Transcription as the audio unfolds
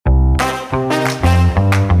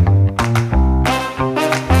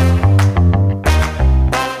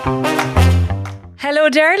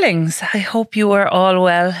darlings, I hope you are all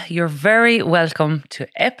well. You're very welcome to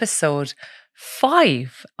episode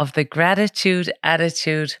 5 of the Gratitude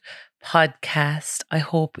Attitude podcast. I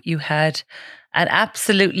hope you had an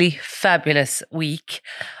absolutely fabulous week.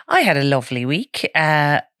 I had a lovely week.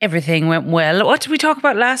 Everything went well. What did we talk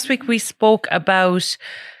about last week? We spoke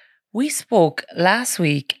last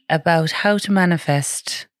week about how to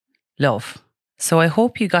manifest love. So I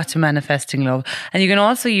hope you got to manifesting love. And you can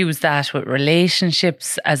also use that with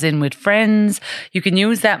relationships, as in with friends. You can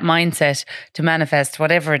use that mindset to manifest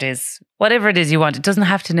whatever it is you want. It doesn't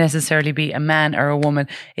have to necessarily be a man or a woman.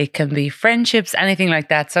 It can be friendships, anything like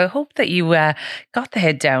that. So I hope that you got the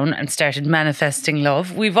head down and started manifesting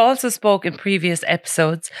love. We've also spoke in previous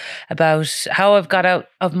episodes about how I've got out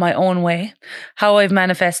of my own way, how I've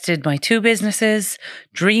manifested my 2 businesses,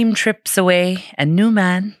 dream trips away, a new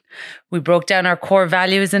man. We broke down our core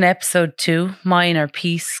values in episode 2. Mine are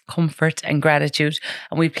peace, comfort and gratitude.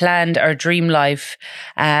 And we planned our dream life.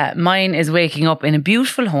 Mine is waking up in a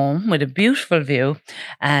beautiful home with a beautiful view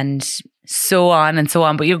and so on and so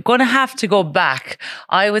on. But you're going to have to go back.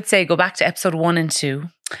 I would say go back to episode 1 and 2.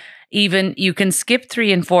 Even you can skip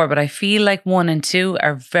 3 and 4, but I feel like 1 and 2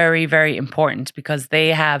 are very, very important because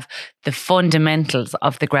they have the fundamentals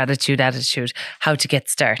of the gratitude attitude, how to get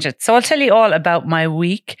started. So I'll tell you all about my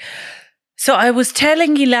week. So I was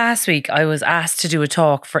telling you last week, I was asked to do a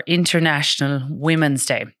talk for International Women's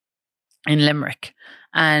Day in Limerick.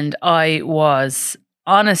 And I was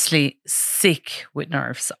honestly sick with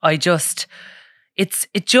nerves. It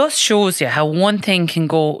just shows you how one thing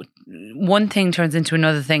turns into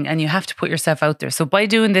another thing and you have to put yourself out there. So by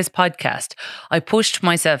doing this podcast, I pushed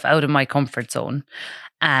myself out of my comfort zone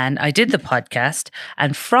and I did the podcast.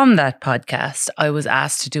 And from that podcast, I was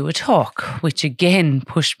asked to do a talk, which again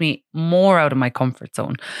pushed me more out of my comfort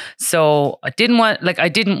zone. So I didn't want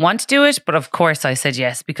to do it, but of course I said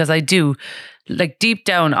yes, because I do. Like deep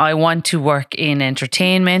down, I want to work in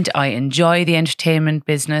entertainment. I enjoy the entertainment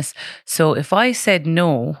business. So if I said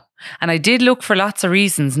no, and I did look for lots of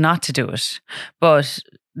reasons not to do it, but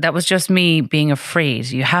that was just me being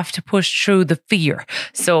afraid. You have to push through the fear.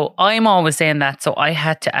 So I'm always saying that. So I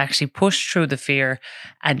had to actually push through the fear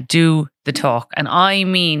and do the talk. And I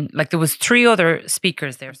mean, like there was 3 other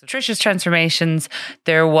speakers there. So Trisha's Transformations.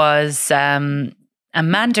 There was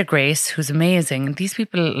Amanda Grace, who's amazing. These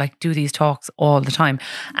people like do these talks all the time.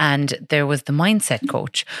 And there was the mindset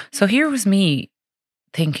coach. So here was me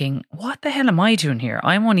thinking, what the hell am I doing here?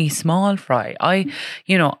 I'm only small fry. I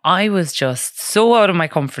was just so out of my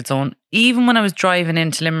comfort zone. Even when I was driving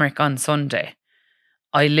into Limerick on Sunday,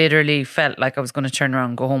 I literally felt like I was going to turn around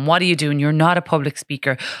and go home. What are you doing? You're not a public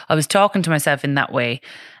speaker. I was talking to myself in that way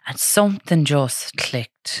and something just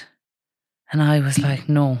clicked. And I was like,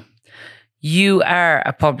 no, you are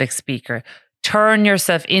a public speaker. Turn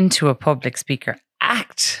yourself into a public speaker.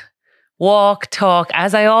 Act. Walk, talk,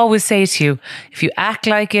 as I always say to you, if you act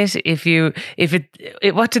like it,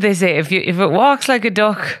 what do they say? If it walks like a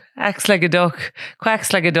duck, acts like a duck,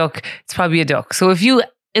 quacks like a duck, it's probably a duck. So if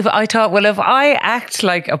I act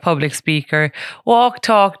like a public speaker, walk,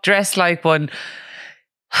 talk, dress like one,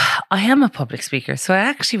 I am a public speaker. So I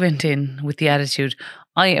actually went in with the attitude,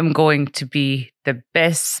 I am going to be the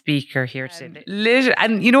best speaker here today.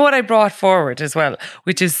 And you know what I brought forward as well,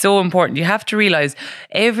 which is so important. You have to realize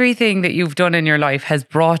everything that you've done in your life has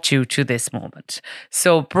brought you to this moment.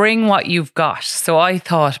 So bring what you've got. So I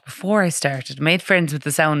thought before I started, made friends with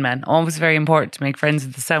the sound man. Always very important to make friends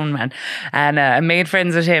with the sound man. And I made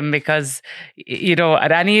friends with him because,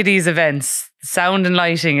 at any of these events, sound and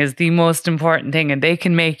lighting is the most important thing and they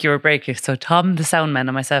can make you or break you. So Tom, the sound man,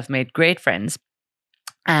 and myself made great friends.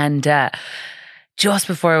 And just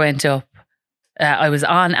before I went up, I was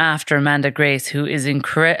on after Amanda Grace, who is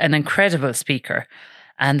an incredible speaker.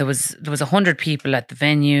 And there was 100 people at the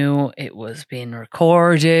venue. It was being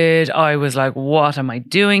recorded. I was like, what am I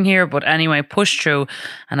doing here? But anyway, I pushed through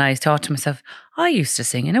and I thought to myself, I used to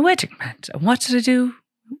sing in a wedding band. And what did I do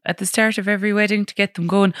at the start of every wedding to get them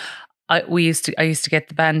going? I used to get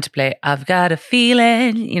the band to play I've Got a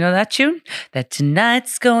Feeling, you know that tune? That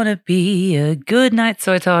tonight's gonna be a good night.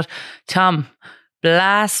 So I thought, Tom,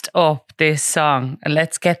 blast up this song and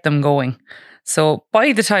let's get them going. So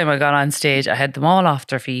by the time I got on stage, I had them all off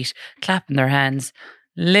their feet, clapping their hands,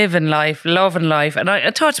 living life, loving life. And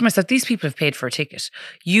I thought to myself, these people have paid for a ticket.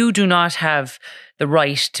 You do not have the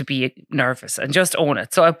right to be nervous and just own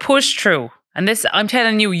it. So I pushed through. And this, I'm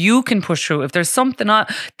telling you, you can push through. If there's something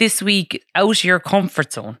this week out of your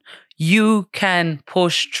comfort zone, You can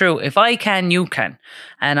push through. If I can, you can.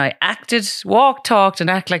 And I acted, walked, talked, and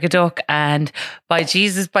act like a duck. And by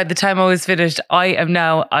Jesus, by the time I was finished, I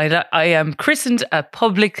am christened a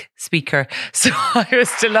public speaker. So I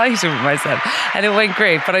was delighted with myself, and it went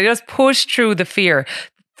great. But I just pushed through the fear.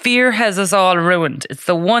 Fear has us all ruined. It's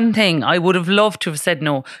the one thing I would have loved to have said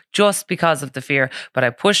no just because of the fear. But I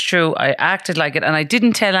pushed through, I acted like it, and I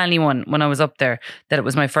didn't tell anyone when I was up there that it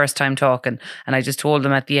was my first time talking. And I just told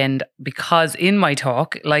them at the end, because in my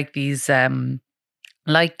talk, like these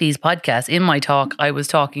podcasts, in my talk, I was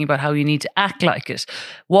talking about how you need to act like it,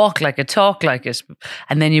 walk like it, talk like it,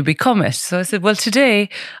 and then you become it. So I said, well, today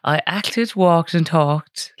I acted, walked, and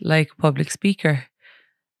talked like a public speaker.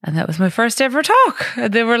 And that was my first ever talk.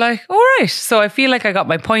 And they were like, all right. So I feel like I got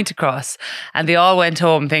my point across. And they all went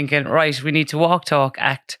home thinking, right, we need to walk, talk,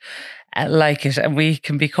 act like it, and we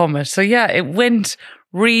can become it. So yeah, it went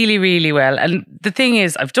really, really well. And the thing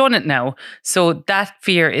is, I've done it now. So that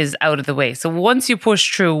fear is out of the way. So once you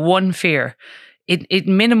push through one fear, it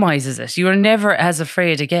minimizes it. You're never as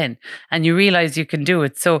afraid again, and you realize you can do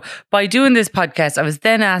it. So by doing this podcast, I was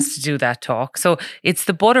then asked to do that talk. So it's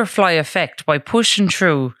the butterfly effect. By pushing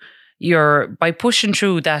through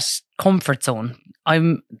that comfort zone.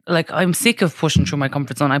 I'm sick of pushing through my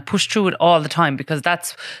comfort zone. I push through it all the time because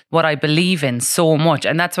that's what I believe in so much.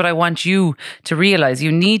 And that's what I want you to realize.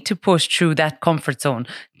 You need to push through that comfort zone.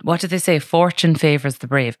 What do they say? Fortune favors the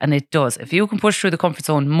brave. And it does. If you can push through the comfort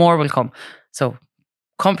zone, more will come. So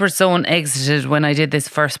comfort zone exited when I did this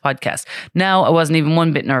first podcast. Now I wasn't even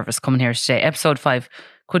one bit nervous coming here today. Episode 5,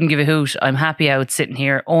 couldn't give a hoot. I'm happy out sitting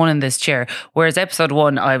here owning this chair. Whereas episode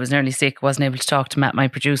 1, I was nearly sick, wasn't able to talk to Matt, my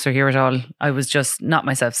producer, here at all. I was just not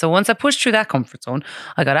myself. So once I pushed through that comfort zone,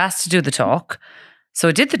 I got asked to do the talk. So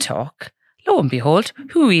I did the talk. Lo and behold,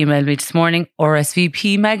 who emailed me this morning?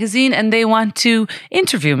 RSVP magazine, and they want to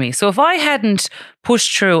interview me. So if I hadn't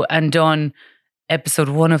pushed through and done episode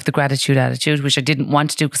 1 of the gratitude attitude, which I didn't want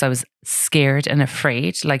to do because I was scared and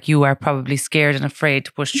afraid, like you are probably scared and afraid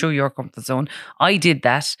to push through your comfort zone. I did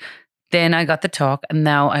that. Then I got the talk, and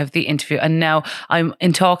now I have the interview, and now I'm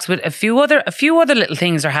in talks with a few other little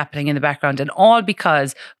things are happening in the background, and all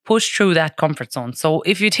because push through that comfort zone. So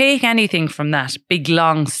if you take anything from that big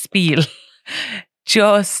long spiel,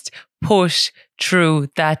 just push through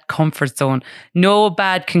that comfort zone. No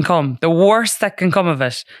bad can come. The worst that can come of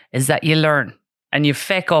it is that you learn. And you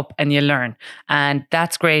feck up and you learn. And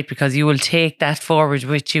that's great because you will take that forward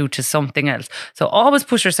with you to something else. So always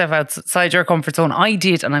push yourself outside your comfort zone. I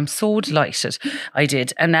did, and I'm so delighted I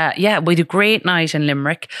did. And yeah, we had a great night in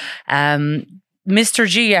Limerick. Mr.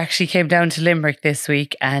 G actually came down to Limerick this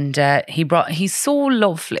week, and he's so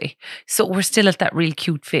lovely. So we're still at that real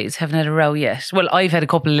cute phase. Haven't had a row yet. Well, I've had a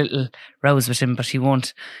couple of little rows with him, but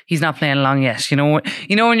he's not playing along yet. You know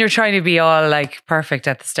when you're trying to be all like perfect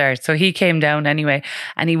at the start. So he came down anyway,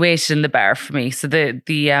 and he waited in the bar for me. So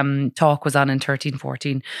the talk was on in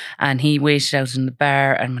 1314, and he waited out in the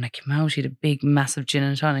bar. And when I came out, he had a big, massive gin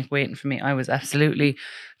and tonic waiting for me. I was absolutely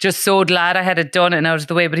just so glad I had it done and out of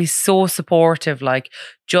the way. But he's so supportive, like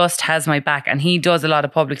just has my back, and he does a lot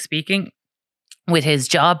of public speaking with his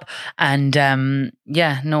job. And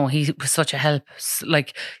he was such a help.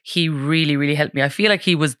 Like he really, really helped me. I feel like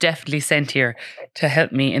he was definitely sent here to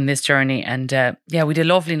help me in this journey. And we did a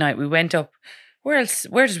lovely night. We went up. Where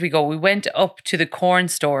did we go? We went up to the corn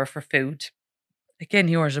store for food. Again,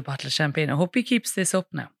 he orders a bottle of champagne. I hope he keeps this up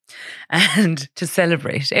now. And to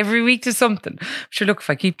celebrate every week to something. Sure, look, if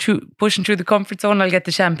I keep pushing through the comfort zone, I'll get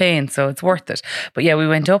the champagne. So it's worth it. But yeah, we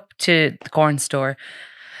went up to the corn store.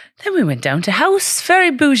 Then we went down to house.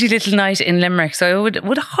 Very bougie little night in Limerick. So I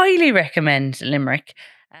would highly recommend Limerick.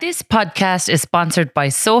 This podcast is sponsored by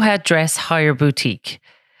Soha Dress Hire Boutique.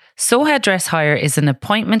 Soha Dress Hire is an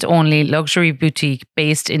appointment-only luxury boutique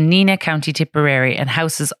based in Neenah, County Tipperary, and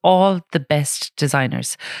houses all the best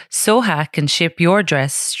designers. Soha can ship your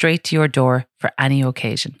dress straight to your door for any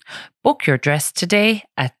occasion. Book your dress today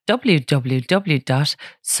at www.soha.ie.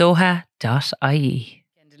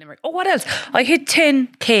 Oh, what else? I hit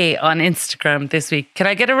 10K on Instagram this week. Can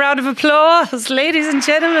I get a round of applause, ladies and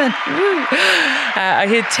gentlemen? I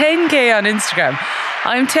hit 10K on Instagram.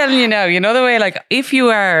 I'm telling you now, you know the way, like, if you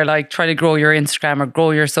are like trying to grow your Instagram or grow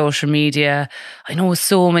your social media, I know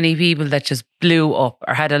so many people that just blew up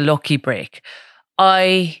or had a lucky break.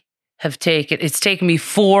 It's taken me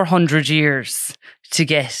 400 years to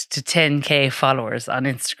get to 10K followers on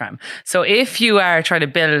Instagram. So if you are trying to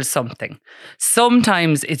build something,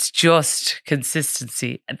 sometimes it's just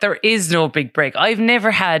consistency. There is no big break. I've never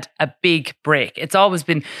had a big break. It's always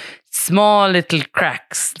been small little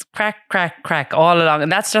cracks, crack all along.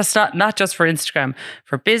 And that's just not just for Instagram,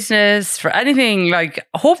 for business, for anything. Like,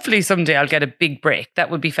 hopefully someday I'll get a big break. That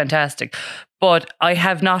would be fantastic. But I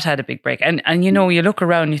have not had a big break. And you know, you look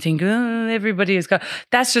around, you think, oh, everybody has got,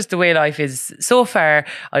 that's just the way life is. So far,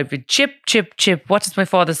 I've been chip. What does my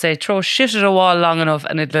father say? Throw shit at a wall long enough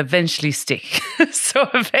and it'll eventually stick. So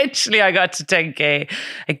eventually I got to 10K.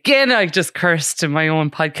 Again, I just cursed in my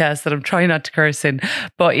own podcast that I'm trying not to curse in.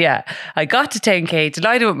 But yeah, I got to 10K,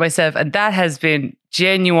 delighted with myself. And that has been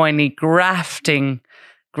genuinely grafting.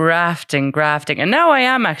 And now I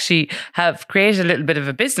am actually have created a little bit of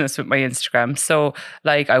a business with my Instagram. So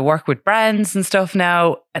like I work with brands and stuff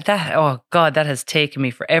now. That, oh God, that has taken me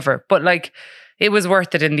forever. But like, it was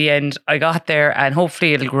worth it in the end. I got there and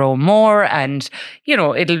hopefully it'll grow more. And, you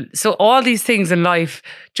know, so all these things in life,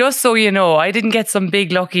 just so you know, I didn't get some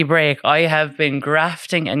big lucky break. I have been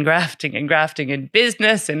grafting in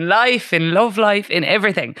business, in life, in love life, in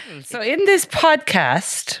everything. So in this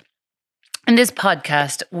podcast,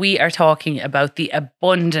 we are talking about the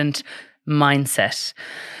abundant mindset.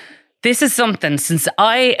 This is something, since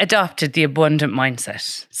I adopted the abundant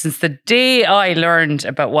mindset, since the day I learned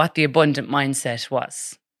about what the abundant mindset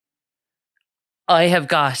was, I have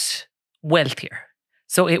got wealthier.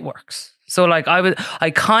 So it works. So like I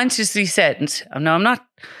consciously said, now I'm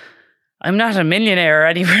not a millionaire or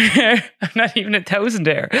anywhere. I'm not even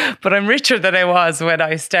 1,000-aire, but I'm richer than I was when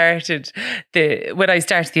I started the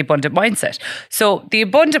abundant mindset. So the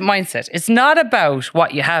abundant mindset, it's not about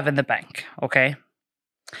what you have in the bank, okay?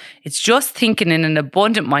 It's just thinking in an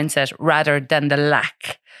abundant mindset rather than the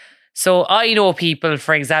lack. So I know people,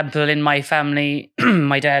 for example, in my family,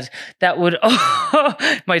 my dad,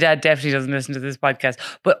 my dad definitely doesn't listen to this podcast,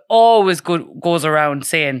 but always goes around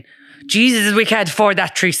saying, Jesus, we can't afford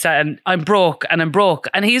that, Teresa, and I'm broke.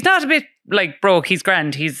 And he's not a bit like broke, he's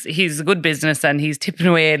grand. He's a good business and he's tipping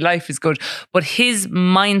away and life is good. But his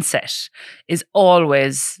mindset is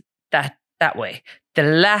always that way. The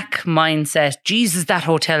lack mindset. Jesus, that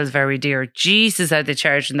hotel is very dear. Jesus, how they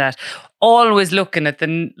charging that. Always looking at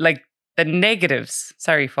the negatives.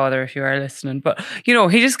 Sorry, Father, if you are listening. But, you know,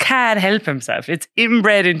 he just can't help himself. It's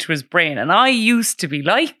inbred into his brain. And I used to be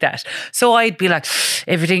like that. So I'd be like,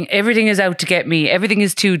 everything is out to get me. Everything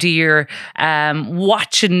is too dear.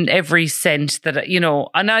 Watching every cent that, you know,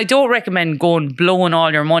 and I don't recommend blowing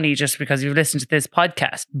all your money just because you've listened to this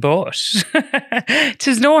podcast. But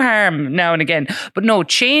there's no harm now and again. But no,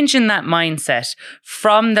 changing that mindset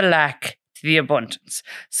from the lack to the abundance.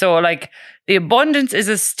 So like, the abundance is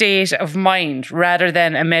a state of mind rather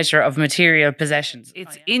than a measure of material possessions.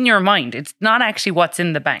 It's in your mind. It's not actually what's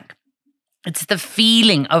in the bank. It's the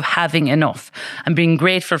feeling of having enough and being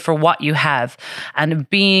grateful for what you have and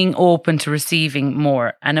being open to receiving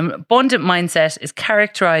more. An abundant mindset is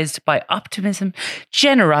characterized by optimism,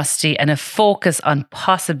 generosity, and a focus on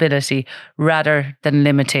possibility rather than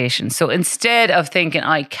limitation. So instead of thinking,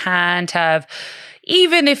 I can't have,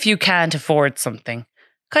 even if you can't afford something,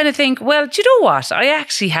 kind of think, well, do you know what? I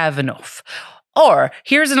actually have enough. Or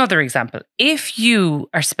here's another example. If you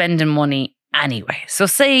are spending money anyway, so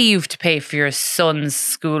say you have to pay for your son's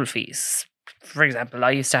school fees. For example,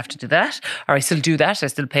 I used to have to do that, or I still do that. I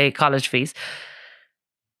still pay college fees.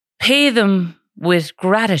 Pay them with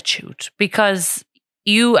gratitude because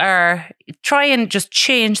you are trying to just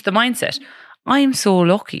change the mindset. I'm so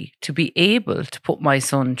lucky to be able to put my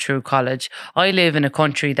son through college. I live in a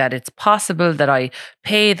country that it's possible that I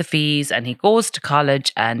pay the fees and he goes to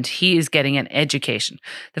college and he is getting an education.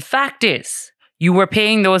 The fact is, you were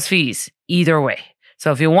paying those fees either way.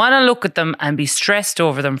 So if you want to look at them and be stressed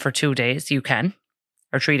over them for 2 days, you can,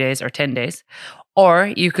 or 3 days or 10 days.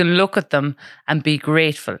 Or you can look at them and be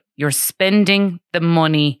grateful. You're spending the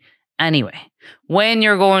money anyway. When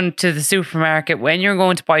you're going to the supermarket, when you're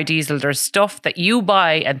going to buy diesel, there's stuff that you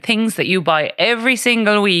buy and things that you buy every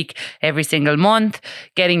single week, every single month,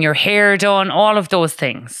 getting your hair done, all of those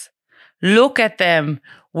things. Look at them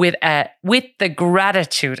with the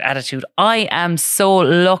gratitude attitude. I am so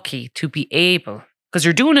lucky to be able, because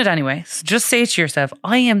you're doing it anyway. So just say to yourself,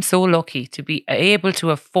 I am so lucky to be able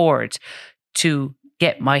to afford to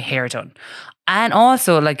get my hair done. And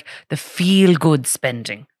also like the feel good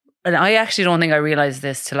spending. And I actually don't think I realized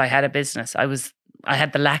this till I had a business. I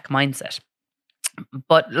had the lack mindset.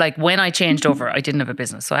 But like when I changed over, I didn't have a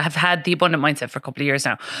business. So I have had the abundant mindset for a couple of years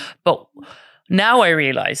now. But now I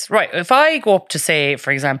realize, right, if I go up to, say,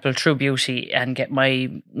 for example, True Beauty and get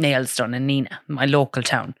my nails done in Nina, my local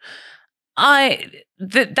town,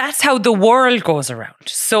 that's how the world goes around.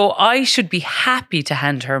 So I should be happy to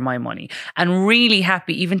hand her my money and really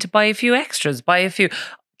happy even to buy a few extras,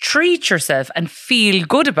 treat yourself and feel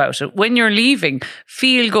good about it. When you're leaving,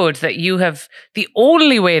 feel good that you have, the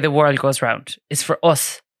only way the world goes round is for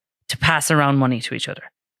us to pass around money to each other.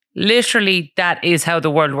 Literally, that is how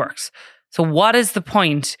the world works. So what is the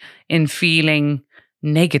point in feeling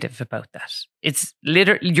negative about that? It's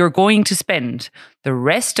literally, you're going to spend the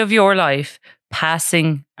rest of your life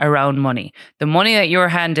passing around money. The money that you're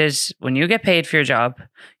handed when you get paid for your job,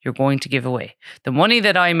 you're going to give away. The money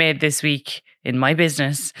that I made this week in my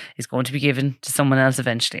business is going to be given to someone else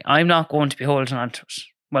eventually. I'm not going to be holding on to it.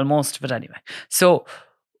 Well, most of it anyway. So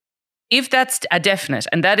if that's a definite,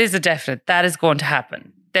 and that is a definite, that is going to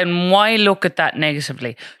happen, then why look at that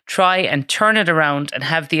negatively? Try and turn it around and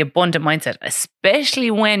have the abundant mindset,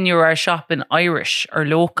 especially when you are shopping Irish or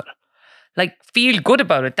local. Like, feel good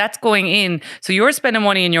about it. That's going in. So you're spending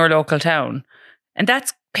money in your local town, and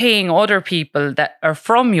that's paying other people that are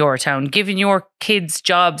from your town, giving your kids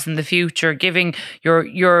jobs in the future, giving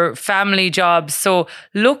your family jobs. So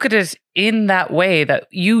look at it in that way, that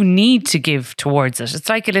you need to give towards it. It's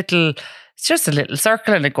like it's just a little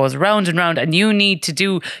circle, and it goes round and round, and you need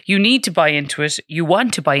to buy into it. You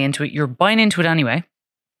want to buy into it. You're buying into it anyway.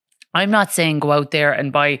 I'm not saying go out there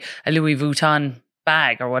and buy a Louis Vuitton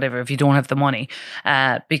bag or whatever if you don't have the money,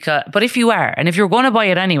 but if you are, and if you're going to buy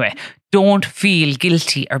it anyway, don't feel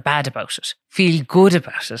guilty or bad about it. Feel good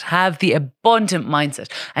about it. Have the abundant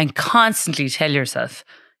mindset and constantly tell yourself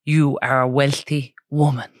you are a wealthy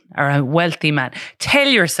woman or a wealthy man. Tell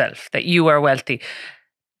yourself that you are wealthy.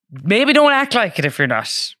 Maybe don't act like it if you're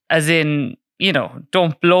not, as in,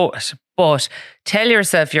 don't blow it, but tell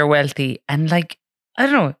yourself you're wealthy, and I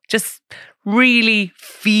don't know, just really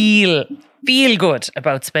feel good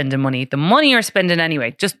about spending money. The money you're spending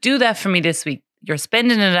anyway, just do that for me this week. You're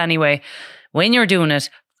spending it anyway. When you're doing it,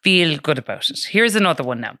 feel good about it. Here's another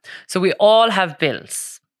one now. So we all have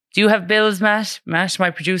bills. Do you have bills, Matt? Matt, my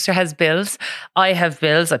producer, has bills. I have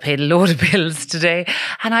bills. I paid a load of bills today,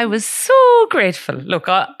 and I was so grateful.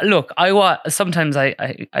 Sometimes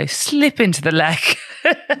I slip into the lack.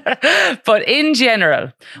 But in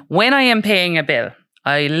general, when I am paying a bill,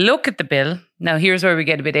 I look at the bill. Now, here's where we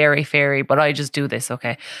get a bit airy-fairy, but I just do this,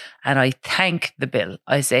 okay? And I thank the bill.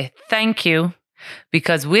 I say, thank you,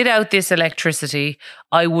 because without this electricity,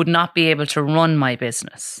 I would not be able to run my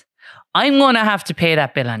business. I'm going to have to pay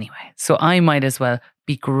that bill anyway. So I might as well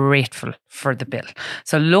be grateful for the bill.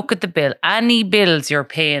 So look at the bill. Any bills you're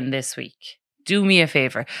paying this week, do me a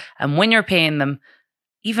favor. And when you're paying them,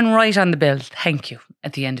 even write on the bill, thank you,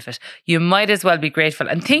 at the end of it. You might as well be grateful.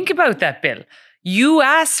 And think about that bill. You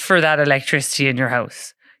asked for that electricity in your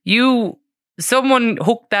house. Someone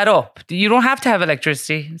hooked that up. You don't have to have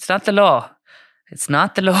electricity. It's not the law. It's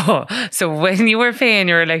not the law. So when you were paying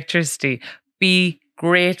your electricity, be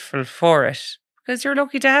grateful for it, because you're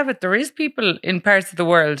lucky to have it. There is people in parts of the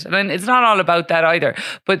world, and it's not all about that either,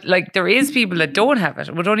 but there is people that don't have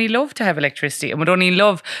it, would only love to have electricity and would only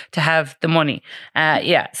love to have the money.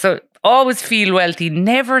 So always feel wealthy.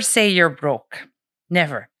 Never say you're broke.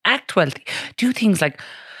 Never. Act wealthy. Do things like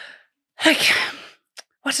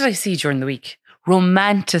what did I see during the week?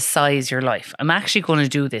 Romanticize your life. I'm actually going to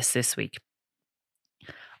do this week.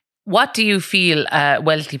 What do you feel a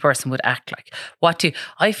wealthy person would act like?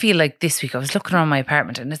 I feel like this week I was looking around my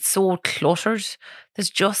apartment and it's so cluttered. There's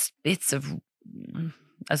just bits of, I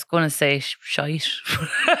was going to say shite.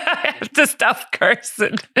 I have to stop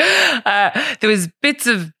cursing. There was bits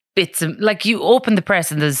of, like you open the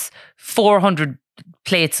press and there's 400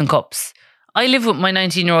 plates and cups. I live with my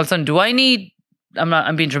 19-year-old son.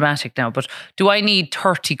 I'm being dramatic now, but do I need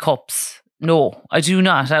 30 cups? No, I do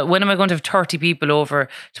not. When am I going to have 30 people over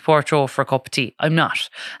to Portrush for a cup of tea? I'm not.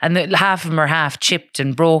 And half of them are half chipped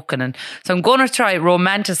and broken. And so I'm going to try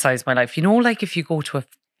romanticize my life. Like if you go to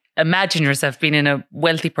imagine yourself being in a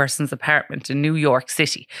wealthy person's apartment in New York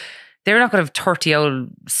City. They're not going to have 30 old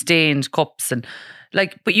stained cups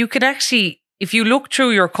but you can actually, if you look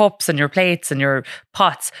through your cups and your plates and your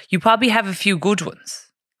pots, you probably have a few good ones.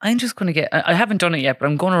 I'm just going to I haven't done it yet, but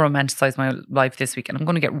I'm going to romanticize my life this week, and I'm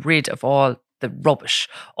going to get rid of all the rubbish,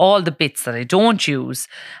 all the bits that I don't use,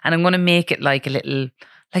 and I'm going to make it like a little,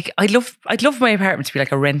 I'd love my apartment to be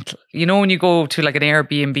like a rental. When you go to like an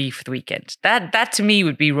Airbnb for the weekend, that to me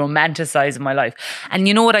would be romanticizing my life. And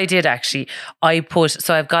you know what I did actually? I've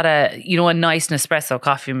got a nice Nespresso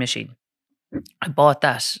coffee machine. I bought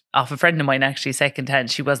that off a friend of mine, actually,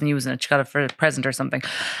 secondhand. She wasn't using it. She got it for a present or something.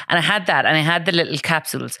 And I had that, and I had the little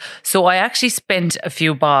capsules. So I actually spent a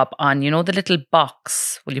few bob on, the little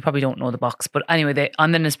box. Well, you probably don't know the box, but anyway,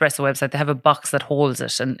 on the Nespresso website, they have a box that holds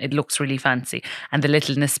it, and it looks really fancy. And the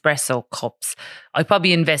little Nespresso cups. I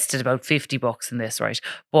probably invested about $50 in this, right?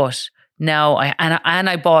 But Now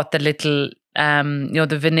I bought the little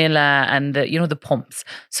the vanilla and the pumps.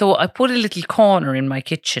 So I put a little corner in my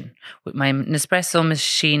kitchen with my Nespresso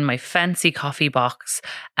machine, my fancy coffee box,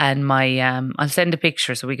 and my I'll send a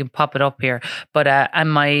picture so we can pop it up here. But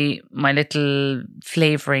and my little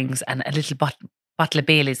flavorings and a little bottle of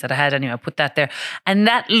Baileys that I had anyway. I put that there, and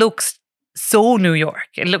that looks so New York.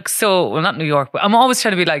 It looks so, well, not New York, but I'm always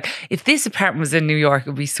trying to be like, if this apartment was in New York, it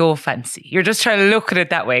would be so fancy. You're just trying to look at it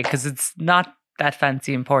that way because it's not that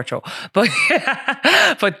fancy in Porto. But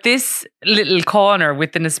but this little corner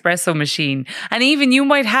with the Nespresso machine, and even you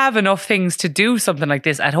might have enough things to do something like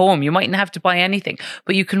this at home. You mightn't have to buy anything,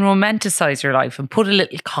 but you can romanticize your life and put a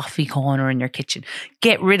little coffee corner in your kitchen.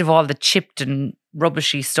 Get rid of all the chipped and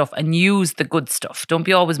rubbishy stuff and use the good stuff. Don't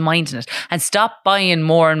be always minding it, and stop buying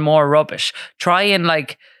more and more rubbish. Try and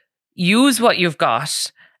use what you've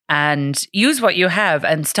got and use what you have,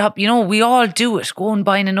 and stop. We all do it. Go and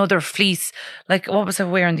buy another fleece. Like, what was I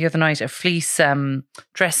wearing the other night? A fleece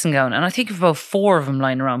dressing gown, and I think about 4 of them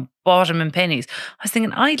lying around. Bought them in pennies. I was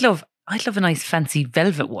thinking, I'd love a nice fancy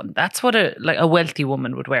velvet one. That's what a wealthy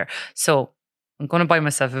woman would wear. So I'm going to buy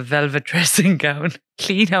myself a velvet dressing gown,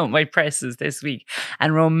 clean out my presses this week,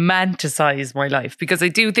 and romanticize my life, because I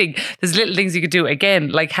do think there's little things you could do. Again,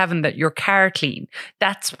 like having your car clean.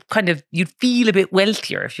 That's you'd feel a bit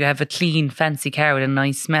wealthier if you have a clean, fancy car with a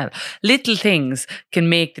nice smell. Little things can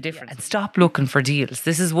make the difference. And stop looking for deals.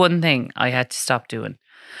 This is one thing I had to stop doing.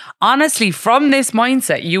 Honestly, from this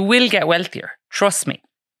mindset, you will get wealthier. Trust me.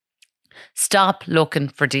 Stop looking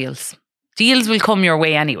for deals. Deals will come your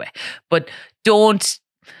way anyway, but don't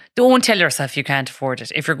tell yourself you can't afford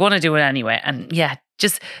it if you're going to do it anyway. And yeah,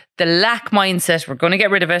 just the lack mindset, we're going to get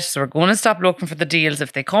rid of it. So we're going to stop looking for the deals.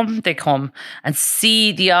 If they come, they come, and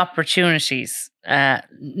see the opportunities,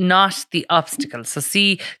 not the obstacles. So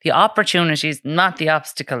see the opportunities, not the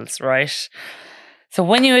obstacles, right? So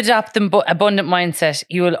when you adopt the abundant mindset,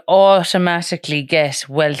 you will automatically get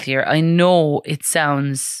wealthier. I know it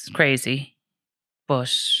sounds crazy,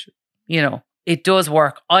 but it does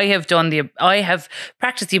work. I have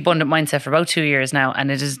practiced the abundant mindset for about 2 years now,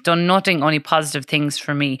 and it has done nothing, only positive things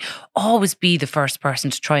for me. Always be the first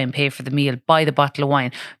person to try and pay for the meal, buy the bottle of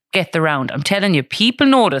wine, get the round. I'm telling you, people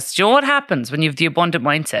notice. Do you know what happens when you have the abundant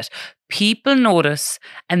mindset? People notice,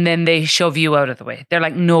 and then they shove you out of the way. They're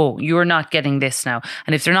like, no, you're not getting this now.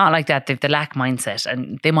 And if they're not like that, they have the lack mindset,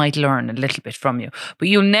 and they might learn a little bit from you. But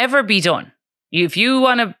you'll never be done. If you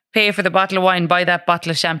want to pay for the bottle of wine, buy that bottle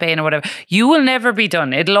of champagne or whatever, you will never be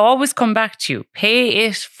done. It'll always come back to you. Pay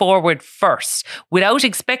it forward first without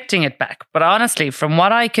expecting it back. But honestly, from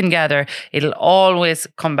what I can gather, it'll always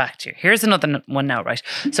come back to you. Here's another one now, right?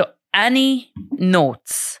 So any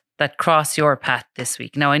notes that cross your path this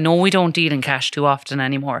week. Now, I know we don't deal in cash too often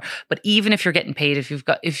anymore, but even if you're getting paid,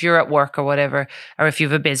 if you're at work or whatever, or if you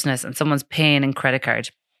have a business and someone's paying in credit card,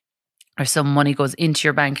 or some money goes into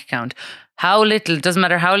your bank account, how little, doesn't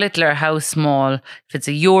matter how little or how small, if it's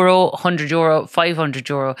 €1, €100,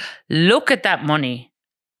 €500, look at that money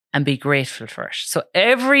and be grateful for it. So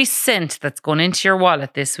every cent that's gone into your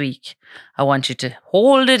wallet this week, I want you to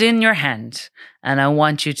hold it in your hand, and I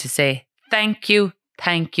want you to say, thank you,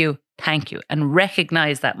 thank you, thank you, and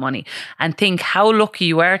recognize that money, and think how lucky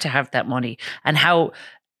you are to have that money, and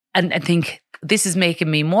think, this is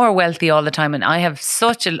making me more wealthy all the time. And I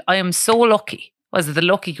am so lucky. Was it the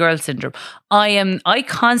lucky girl syndrome? I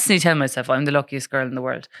constantly tell myself I'm the luckiest girl in the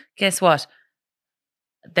world. Guess what?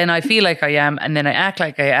 Then I feel like I am, and then I act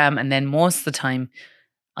like I am, and then most of the time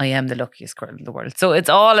I am the luckiest girl in the world. So it's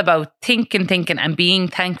all about thinking and being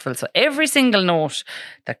thankful. So every single note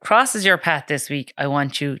that crosses your path this week, I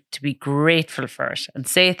want you to be grateful for it and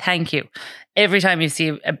say thank you. Every time you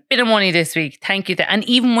see a bit of money this week, thank you. And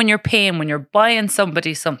even when you're buying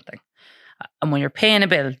somebody something, and when you're paying a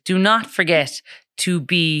bill, do not forget to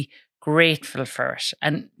be grateful for it.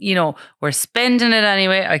 And, we're spending it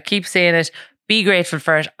anyway. I keep saying it. Be grateful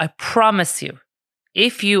for it. I promise you,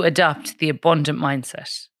 if you adopt the abundant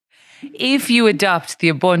mindset,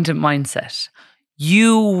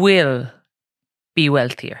 you will be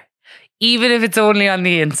wealthier. Even if it's only on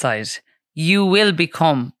the inside, you will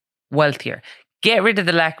become wealthier. Get rid of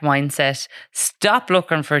the lack mindset. Stop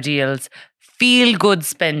looking for deals. Feel good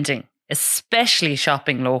spending, especially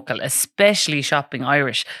shopping local, especially shopping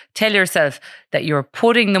Irish. Tell yourself that you're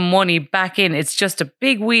putting the money back in. It's just a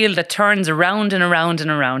big wheel that turns around and around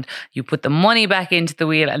and around. You put the money back into the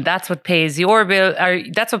wheel, and that's what pays your bill, or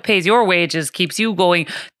that's what pays your wages, keeps you going.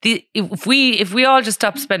 If we all just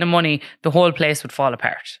stopped spending money, the whole place would fall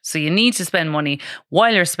apart. So you need to spend money.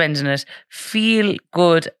 While you're spending it, feel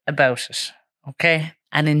good about it, okay?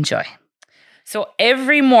 And enjoy. So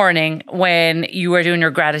every morning when you are doing your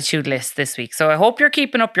gratitude list this week, so I hope you're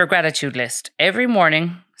keeping up your gratitude list. Every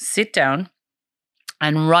morning, sit down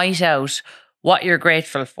and write out what you're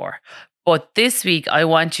grateful for. But this week, I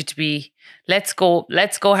want you to be, let's go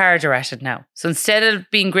harder at it now. So instead of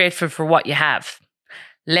being grateful for what you have,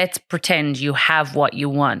 let's pretend you have what you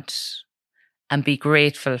want and be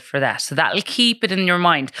grateful for that. So that'll keep it in your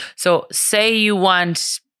mind. So say you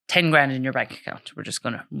want 10 grand in your bank account. We're just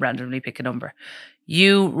going to randomly pick a number.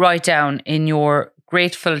 You write down in your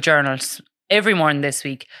grateful journals every morning this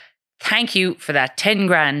week, thank you for that 10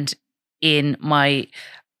 grand in my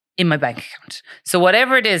bank account. So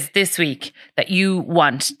whatever it is this week that you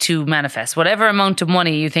want to manifest, whatever amount of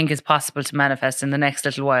money you think is possible to manifest in the next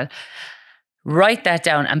little while, write that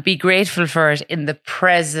down and be grateful for it in the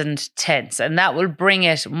present tense. And that will bring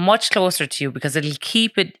it much closer to you, because it'll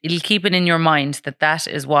keep it in your mind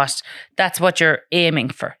that's what you're aiming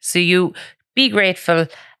for. So you be grateful,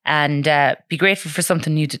 and be grateful for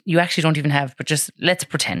something you actually don't even have, but just let's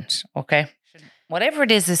pretend, okay? Whatever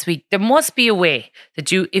it is this week, there must be a way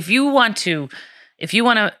that if you want to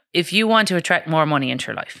attract more money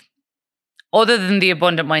into your life, other than the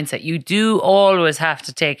abundant mindset, you do always have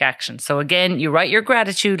to take action. So again, you write your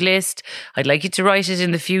gratitude list. I'd like you to write it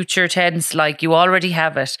in the future tense, like you already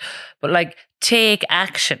have it, but like take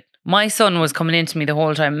action. My son was coming into me the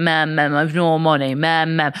whole time, ma'am, I've no money,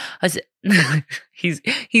 ma'am. I said, he's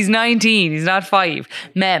 19, he's not 5.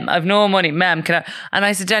 Ma'am, I've no money, ma'am, can I? And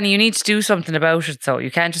I said, Danny, you need to do something about it. So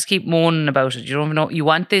you can't just keep moaning about it. You don't even know, you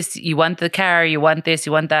want this, you want the car, you want this,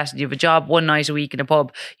 you want that. You have a job one night a week in a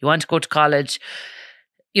pub. You want to go to college.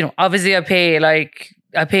 You know, obviously I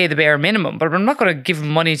pay the bare minimum, but I'm not going to give him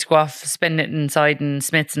money to go off, spend it inside in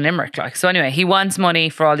Smiths and Limerick. So anyway, he wants money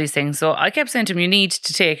for all these things. So I kept saying to him, you need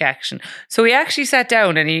to take action. So he actually sat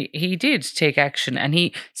down and he did take action, and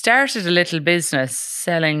he started a little business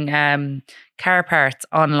selling car parts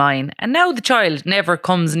online. And now the child never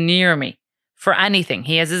comes near me for anything.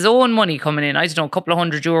 He has his own money coming in. I don't know, a couple of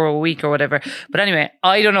 €100 a week or whatever. But anyway,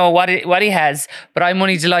 I don't know what he has, but I'm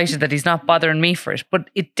only delighted that he's not bothering me for it.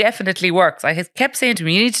 But it definitely works. I kept saying to him,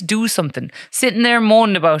 you need to do something. Sitting there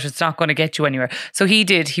moaning about it's not going to get you anywhere. So he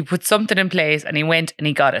did. He put something in place and he went and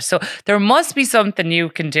he got it. So there must be something you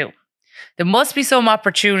can do. There must be some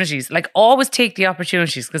opportunities. Like, always take the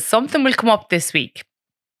opportunities, because something will come up this week.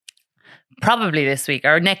 Probably this week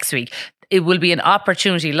or next week. It will be an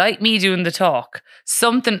opportunity, like me doing the talk.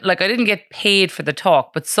 Something like, I didn't get paid for the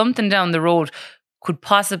talk, but something down the road could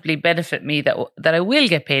possibly benefit me that I will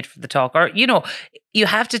get paid for the talk. Or, you know, you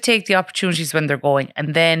have to take the opportunities when they're going,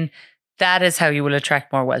 and then that is how you will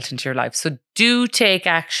attract more wealth into your life. So do take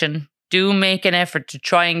action. Do make an effort to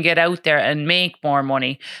try and get out there and make more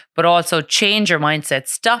money, but also change your mindset.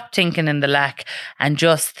 Stop thinking in the lack and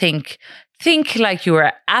just think like you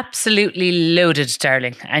are absolutely loaded,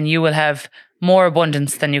 darling, and you will have more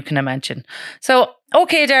abundance than you can imagine. So,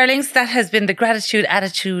 okay, darlings, that has been the Gratitude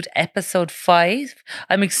Attitude episode 5.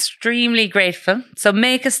 I'm extremely grateful. So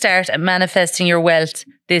make a start at manifesting your wealth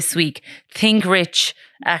this week. Think rich,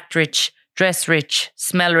 act rich, dress rich,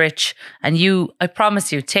 smell rich, and I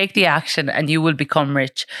promise you, take the action and you will become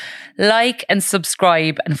rich. Like and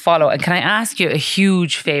subscribe and follow. And can I ask you a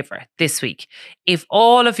huge favor this week? If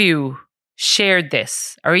all of you shared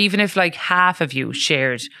this, or even if like half of you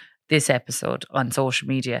shared this episode on social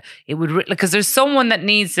media, it would, because there's someone that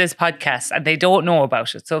needs this podcast and they don't know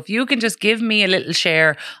about it. So if you can just give me a little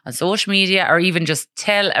share on social media, or even just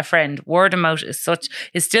tell a friend, word of mouth is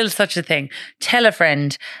still such a thing. Tell a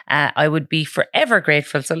friend, I would be forever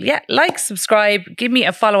grateful. So yeah, like, subscribe, give me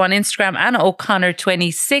a follow on Instagram, Anna O'Connor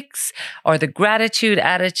 26, or the Gratitude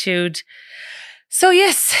Attitude. So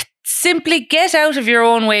yes, simply get out of your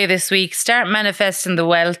own way this week. Start manifesting the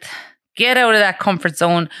wealth. Get out of that comfort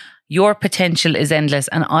zone. Your potential is endless,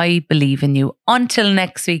 and I believe in you. Until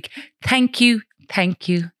next week, thank you, thank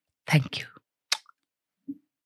you, thank you.